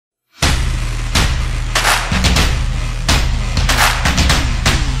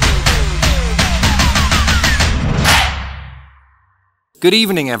Good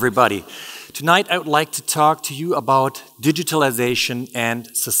evening, everybody. Tonight I would like to talk to you about digitalization and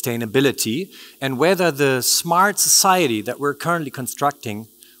sustainability and whether the smart society that we're currently constructing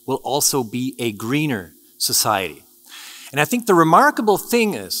will also be a greener society. And I think the remarkable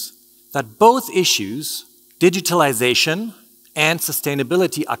thing is that both issues, digitalization and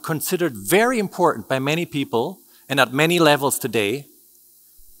sustainability, are considered very important by many people and at many levels today,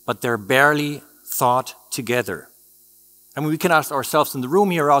 but they're barely thought together. I mean, we can ask ourselves in the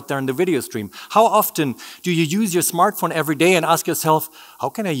room here, out there in the video stream, how often do you use your smartphone every day and ask yourself, how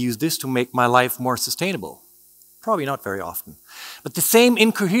can I use this to make my life more sustainable? Probably not very often. But the same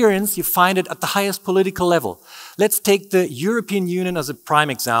incoherence, you find it at the highest political level. Let's take the European Union as a prime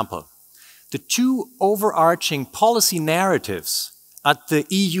example. The two overarching policy narratives at the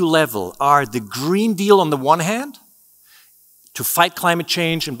EU level are the Green Deal on the one hand, to fight climate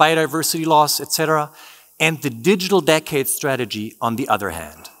change and biodiversity loss, etc., and the digital decade strategy on the other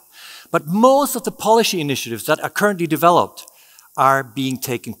hand. But most of the policy initiatives that are currently developed are being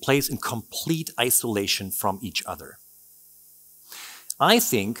taking place in complete isolation from each other. I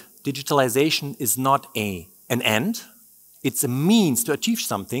think digitalization is not an end, it's a means to achieve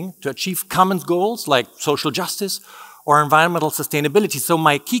something, to achieve common goals like social justice or environmental sustainability. So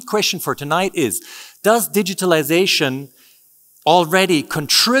my key question for tonight is, does digitalization already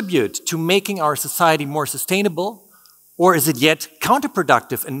contribute to making our society more sustainable, or is it yet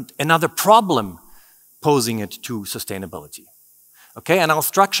counterproductive and another problem posing it to sustainability? Okay, and I'll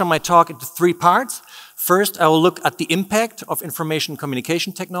structure my talk into three parts. First, I will look at the impact of information and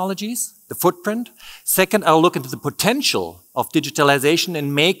communication technologies, the footprint. Second, I'll look into the potential of digitalization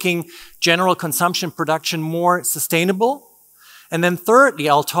in making general consumption production more sustainable. And then thirdly,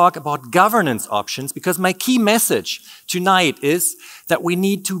 I'll talk about governance options, because my key message tonight is that we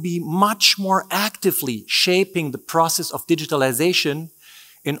need to be much more actively shaping the process of digitalization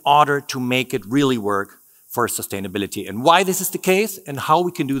in order to make it really work for sustainability. And why this is the case and how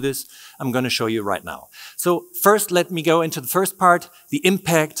we can do this, I'm going to show you right now. So first, let me go into the first part, the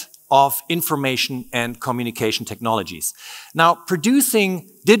impact of information and communication technologies. Now, producing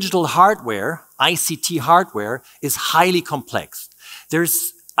digital hardware, ICT hardware, is highly complex.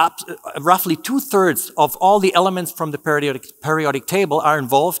 There's roughly 2/3 of all the elements from the periodic table are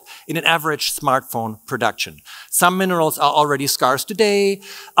involved in an average smartphone production. Some minerals are already scarce today,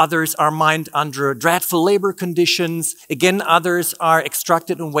 others are mined under dreadful labor conditions, again others are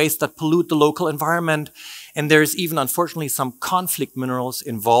extracted in ways that pollute the local environment, and there's even unfortunately some conflict minerals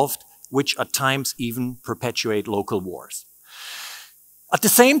involved, which at times even perpetuate local wars. At the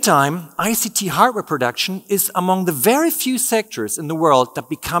same time, ICT hardware production is among the very few sectors in the world that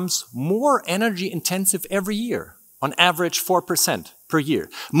becomes more energy intensive every year, on average 4% per year.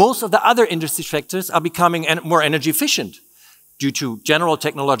 Most of the other industry sectors are becoming more energy efficient due to general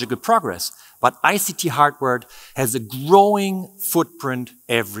technological progress, but ICT hardware has a growing footprint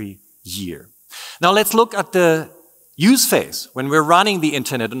every year. Now let's look at the use phase when we're running the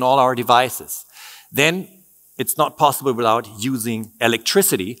internet on all our devices. Then it's not possible without using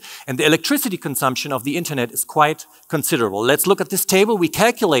electricity, and the electricity consumption of the internet is quite considerable. Let's look at this table. We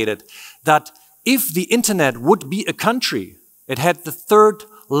calculated that if the internet would be a country, it had the third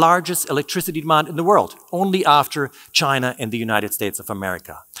largest electricity demand in the world, only after China and the United States of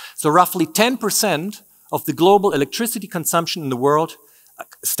America. So roughly 10% of the global electricity consumption in the world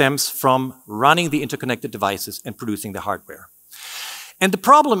stems from running the interconnected devices and producing the hardware. And the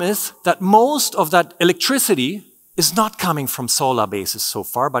problem is that most of that electricity is not coming from solar bases so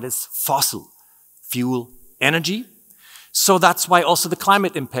far, but it's fossil fuel energy. So that's why also the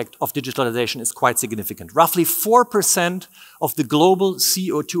climate impact of digitalization is quite significant. Roughly 4% of the global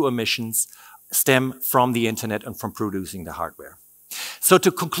CO2 emissions stem from the internet and from producing the hardware. So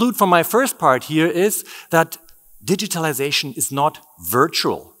to conclude from my first part here is that digitalization is not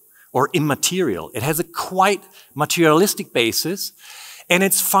virtual or immaterial. It has a quite materialistic basis, and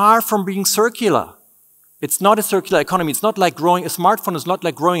it's far from being circular. It's not a circular economy. It's not like growing a smartphone. It's not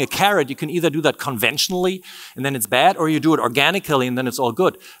like growing a carrot. You can either do that conventionally and then it's bad, or you do it organically and then it's all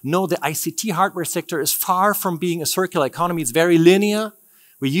good. No, the ICT hardware sector is far from being a circular economy. It's very linear.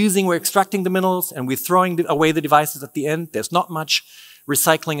 We're extracting the minerals and we're throwing away the devices at the end. There's not much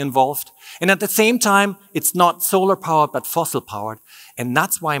recycling involved. And at the same time, it's not solar powered, but fossil powered. And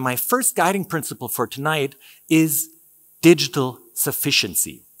that's why my first guiding principle for tonight is digital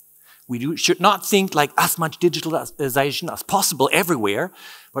sufficiency. We should not think like as much digitalization as possible everywhere,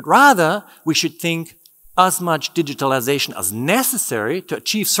 but rather we should think as much digitalization as necessary to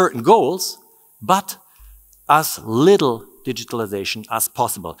achieve certain goals, but as little digitalization as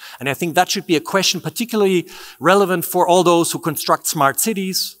possible. And I think that should be a question particularly relevant for all those who construct smart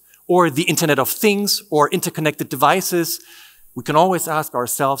cities or the Internet of Things or interconnected devices. We can always ask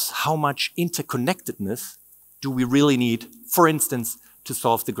ourselves, how much interconnectedness do we really need, for instance, to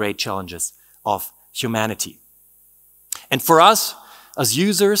solve the great challenges of humanity? And for us, as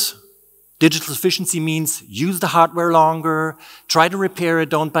users, digital efficiency means use the hardware longer, try to repair it,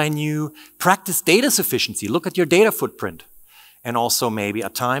 don't buy new, practice data sufficiency, look at your data footprint, and also maybe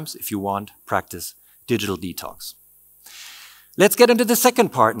at times, if you want, practice digital detox. Let's get into the second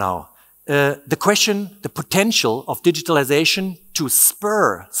part now. The question, the potential of digitalization to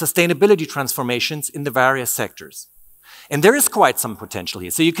spur sustainability transformations in the various sectors. And there is quite some potential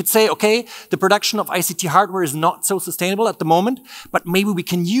here. So you could say, okay, the production of ICT hardware is not so sustainable at the moment, but maybe we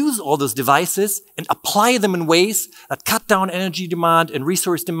can use all those devices and apply them in ways that cut down energy demand and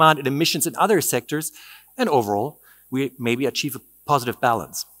resource demand and emissions in other sectors. And overall, we maybe achieve a positive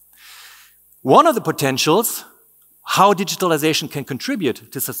balance. One of the potentials how digitalization can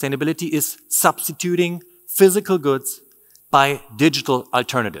contribute to sustainability is substituting physical goods by digital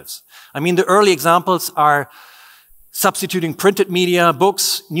alternatives. I mean, the early examples are substituting printed media,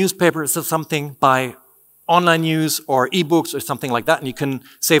 books, newspapers or something by online news or e-books or something like that. And you can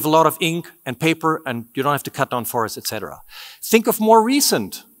save a lot of ink and paper and you don't have to cut down forests, etc. Think of more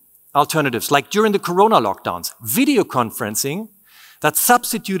recent alternatives, like during the Corona lockdowns, video conferencing that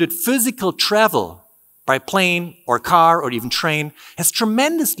substituted physical travel by plane or car or even train has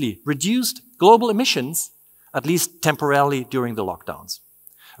tremendously reduced global emissions, at least temporarily during the lockdowns.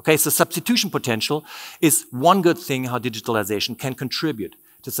 Okay, so substitution potential is one good thing how digitalization can contribute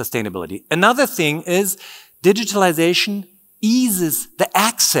to sustainability. Another thing is digitalization eases the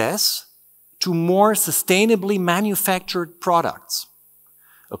access to more sustainably manufactured products.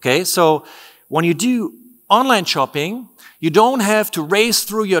 Okay, so when you do online shopping, you don't have to race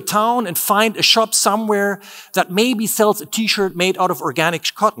through your town and find a shop somewhere that maybe sells a t-shirt made out of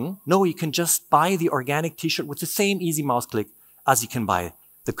organic cotton. No, you can just buy the organic t-shirt with the same easy mouse click as you can buy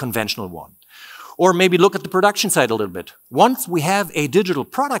the conventional one. Or maybe look at the production side a little bit. Once we have a digital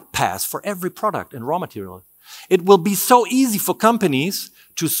product pass for every product and raw material, it will be so easy for companies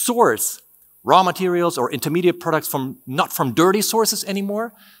to source raw materials or intermediate products not from dirty sources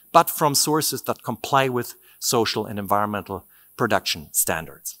anymore, but from sources that comply with social and environmental production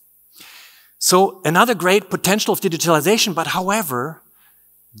standards. So another great potential of digitalization, but however,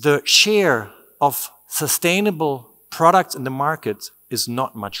 the share of sustainable products in the market is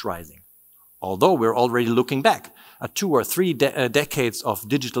not much rising. Although we're already looking back at 2 or 3 decades of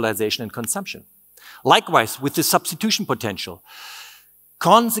digitalization and consumption. Likewise, with the substitution potential,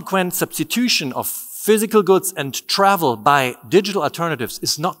 consequent substitution of physical goods and travel by digital alternatives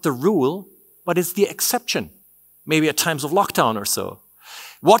is not the rule, but it's the exception, maybe at times of lockdown or so.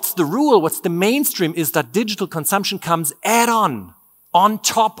 What's the rule, what's the mainstream is that digital consumption comes on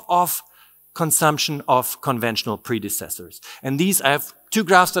top of consumption of conventional predecessors. And these, I have 2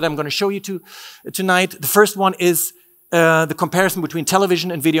 graphs that I'm going to show you tonight. The first one is the comparison between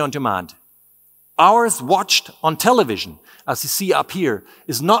television and video on demand. Hours watched on television, as you see up here,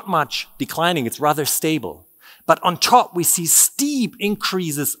 is not much declining, it's rather stable. But on top, we see steep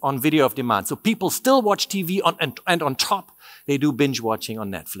increases on video on demand. So people still watch TV and on top, they do binge watching on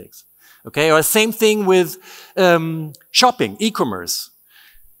Netflix. Okay, or same thing with shopping, e-commerce.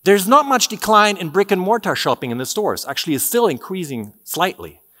 There's not much decline in brick and mortar shopping in the stores. Actually, it's still increasing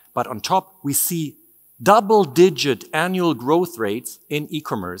slightly. But on top, we see double-digit annual growth rates in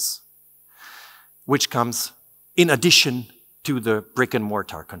e-commerce, which comes in addition to the brick and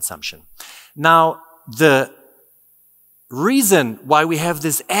mortar consumption. Now, the reason why we have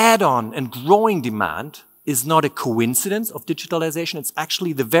this add-on and growing demand is not a coincidence of digitalization. It's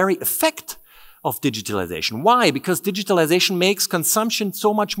actually the very effect of digitalization. Why? Because digitalization makes consumption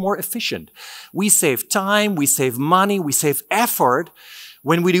so much more efficient. We save time, we save money, we save effort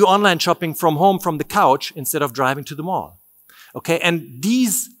when we do online shopping from home, from the couch, instead of driving to the mall. Okay, and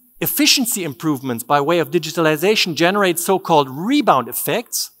these efficiency improvements by way of digitalization generate so-called rebound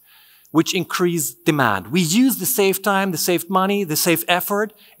effects, which increase demand. We use the saved time, the saved money, the saved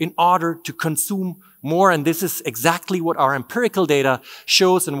effort in order to consume more, and this is exactly what our empirical data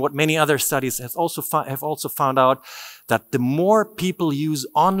shows and what many other studies have also found out, that the more people use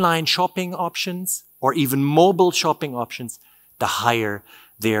online shopping options or even mobile shopping options, the higher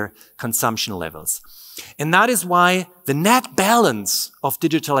their consumption levels. And that is why the net balance of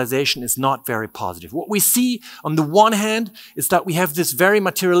digitalization is not very positive. What we see on the one hand is that we have this very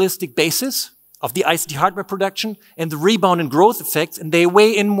materialistic basis of the ICT hardware production and the rebound and growth effects, and they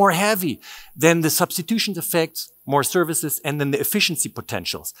weigh in more heavy than the substitution effects, more services, and then the efficiency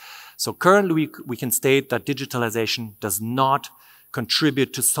potentials. So currently we can state that digitalization does not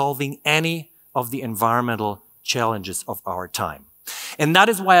contribute to solving any of the environmental challenges of our time. And that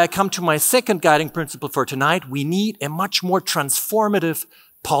is why I come to my second guiding principle for tonight. We need a much more transformative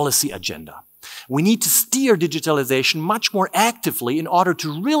policy agenda. We need to steer digitalization much more actively in order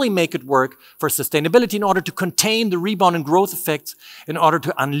to really make it work for sustainability, in order to contain the rebound and growth effects, in order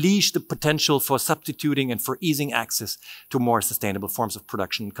to unleash the potential for substituting and for easing access to more sustainable forms of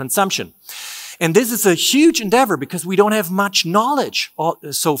production and consumption. And this is a huge endeavor because we don't have much knowledge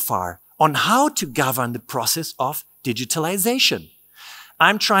so far on how to govern the process of digitalization.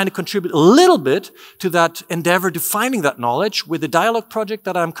 I'm trying to contribute a little bit to that endeavor, defining that knowledge with the dialogue project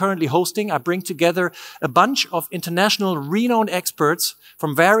that I'm currently hosting. I bring together a bunch of international renowned experts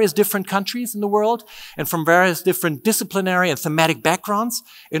from various different countries in the world and from various different disciplinary and thematic backgrounds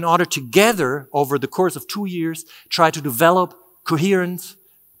in order to together, over the course of 2 years, try to develop coherent,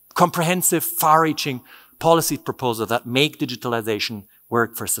 comprehensive, far-reaching policy proposals that make digitalization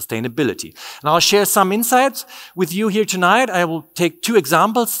work for sustainability. And I'll share some insights with you here tonight. I will take 2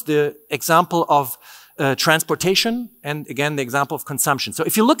 examples, the example of transportation and again, the example of consumption. So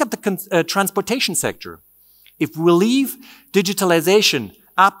if you look at the transportation sector, if we leave digitalization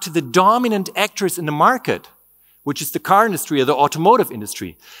up to the dominant actors in the market, which is the car industry or the automotive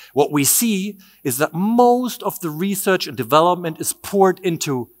industry, what we see is that most of the research and development is poured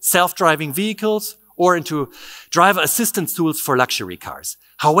into self-driving vehicles or into driver assistance tools for luxury cars.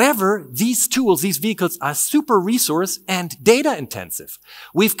 However, these tools, these vehicles are super resource and data intensive.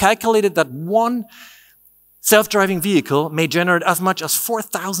 We've calculated that one self-driving vehicle may generate as much as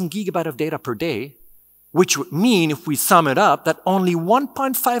 4,000 gigabytes of data per day, which would mean, if we sum it up, that only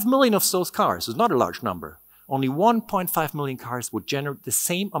 1.5 million of those cars, it's not a large number, only 1.5 million cars would generate the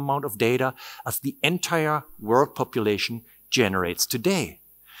same amount of data as the entire world population generates today.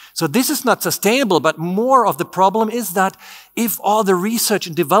 So this is not sustainable, but more of the problem is that if all the research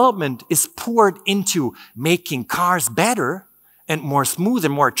and development is poured into making cars better and more smooth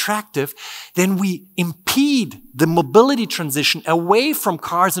and more attractive, then we impede the mobility transition away from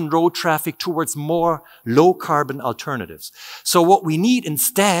cars and road traffic towards more low-carbon alternatives. So what we need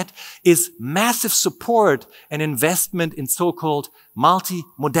instead is massive support and investment in so-called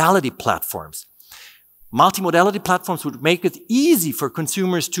multimodality platforms. Multimodality platforms would make it easy for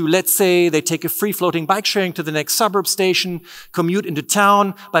consumers to, let's say, they take a free-floating bike sharing to the next suburb station, commute into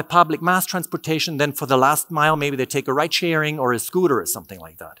town by public mass transportation, then for the last mile, maybe they take a ride sharing or a scooter or something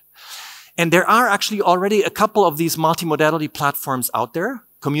like that. And there are actually already a couple of these multimodality platforms out there.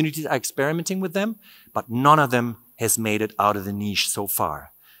 Communities are experimenting with them, but none of them has made it out of the niche so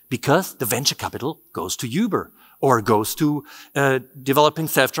far because the venture capital goes to Uber or goes to developing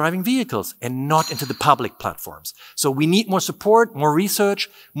self-driving vehicles and not into the public platforms. So we need more support, more research,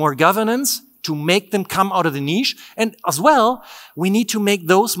 more governance to make them come out of the niche. And as well, we need to make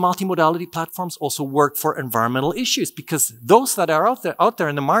those multimodality platforms also work for environmental issues, because those that are out there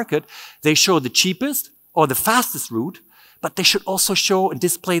in the market, they show the cheapest or the fastest route, but they should also show and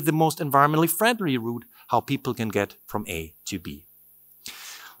display the most environmentally friendly route, how people can get from A to B.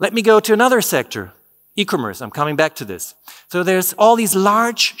 Let me go to another sector. E-commerce, I'm coming back to this. So there's all these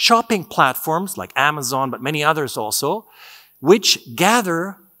large shopping platforms like Amazon, but many others also, which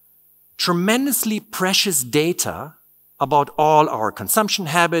gather tremendously precious data about all our consumption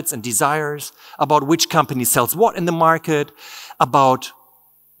habits and desires, about which company sells what in the market, about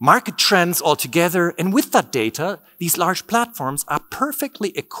market trends altogether. And with that data, these large platforms are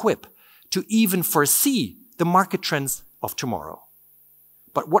perfectly equipped to even foresee the market trends of tomorrow.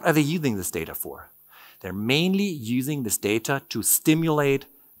 But what are they using this data for? They're mainly using this data to stimulate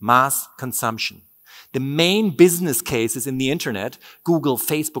mass consumption. The main business cases in the internet, Google,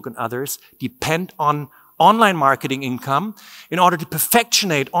 Facebook, and others, depend on online marketing income in order to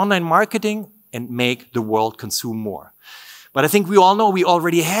perfectionate online marketing and make the world consume more. But I think we all know we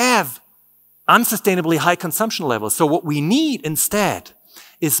already have unsustainably high consumption levels. So what we need instead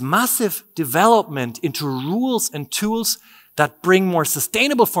is massive development into rules and tools that bring more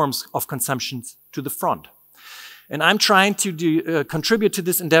sustainable forms of consumption to the front. And I'm trying to contribute to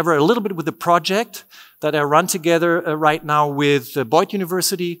this endeavor a little bit with a project that I run together right now with Boyd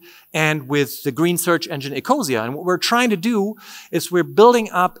University and with the green search engine Ecosia. And what we're trying to do is we're building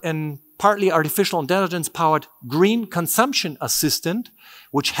up an partly artificial intelligence-powered green consumption assistant,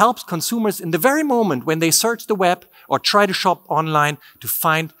 which helps consumers in the very moment when they search the web or try to shop online to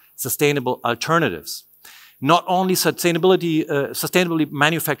find sustainable alternatives. Not only sustainably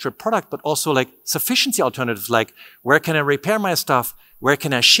manufactured product, but also like sufficiency alternatives, like where can I repair my stuff? Where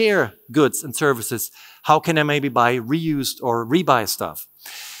can I share goods and services? How can I maybe buy reused or rebuy stuff?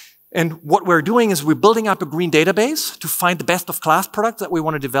 And what we're doing is we're building up a green database to find the best of class products that we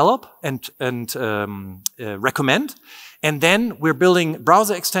want to develop and recommend. And then we're building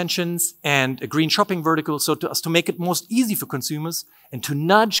browser extensions and a green shopping vertical so to make it most easy for consumers and to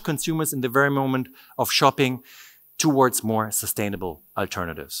nudge consumers in the very moment of shopping towards more sustainable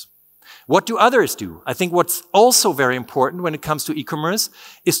alternatives. What do others do? I think what's also very important when it comes to e-commerce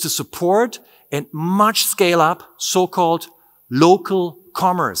is to support and much scale up so-called local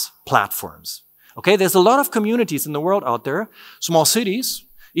commerce platforms. Okay, there's a lot of communities in the world out there, small cities,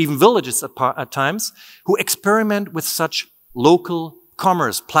 even villages at times, who experiment with such local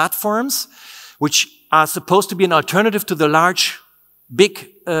commerce platforms, which are supposed to be an alternative to the large, big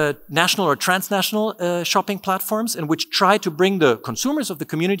national or transnational shopping platforms, and which try to bring the consumers of the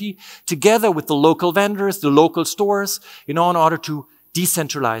community together with the local vendors, the local stores, in order to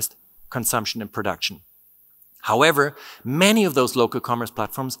decentralize consumption and production. However, many of those local commerce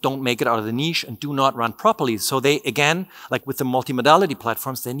platforms don't make it out of the niche and do not run properly. So they, again, like with the multimodality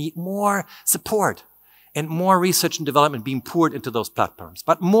platforms, they need more support and more research and development being poured into those platforms.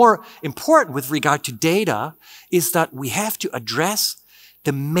 But more important with regard to data is that we have to address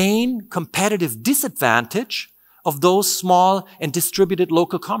the main competitive disadvantage of those small and distributed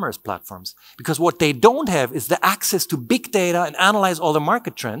local commerce platforms. Because what they don't have is the access to big data and analyze all the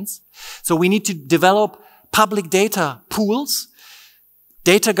market trends. So we need to develop public data pools,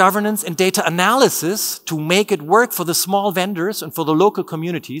 data governance and data analysis to make it work for the small vendors and for the local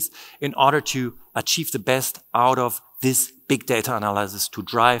communities in order to achieve the best out of this big data analysis to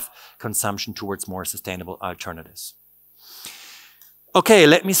drive consumption towards more sustainable alternatives. Okay,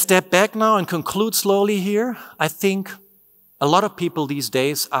 let me step back now and conclude slowly here. I think a lot of people these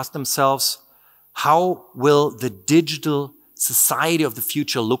days ask themselves, how will the digital society of the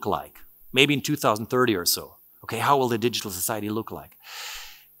future look like? Maybe in 2030 or so. Okay, how will the digital society look like?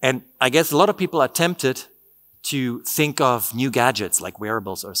 And I guess a lot of people are tempted to think of new gadgets like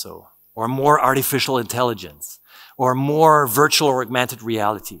wearables or so, or more artificial intelligence, or more virtual or augmented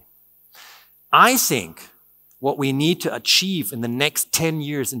reality. I think what we need to achieve in the next 10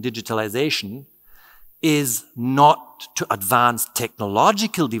 years in digitalization is not to advance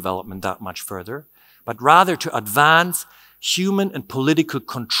technological development that much further, but rather to advance human and political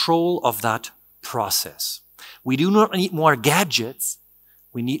control of that process. We do not need more gadgets.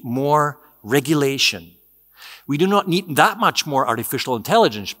 We need more regulation. We do not need that much more artificial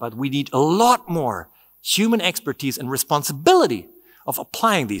intelligence, but we need a lot more human expertise and responsibility of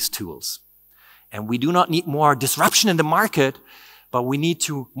applying these tools. And we do not need more disruption in the market, but we need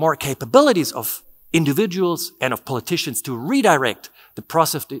more capabilities of individuals and of politicians to redirect the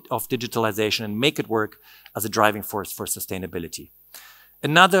process of digitalization and make it work as a driving force for sustainability.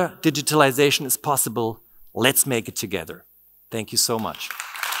 Another digitalization is possible. Let's make it together. Thank you so much.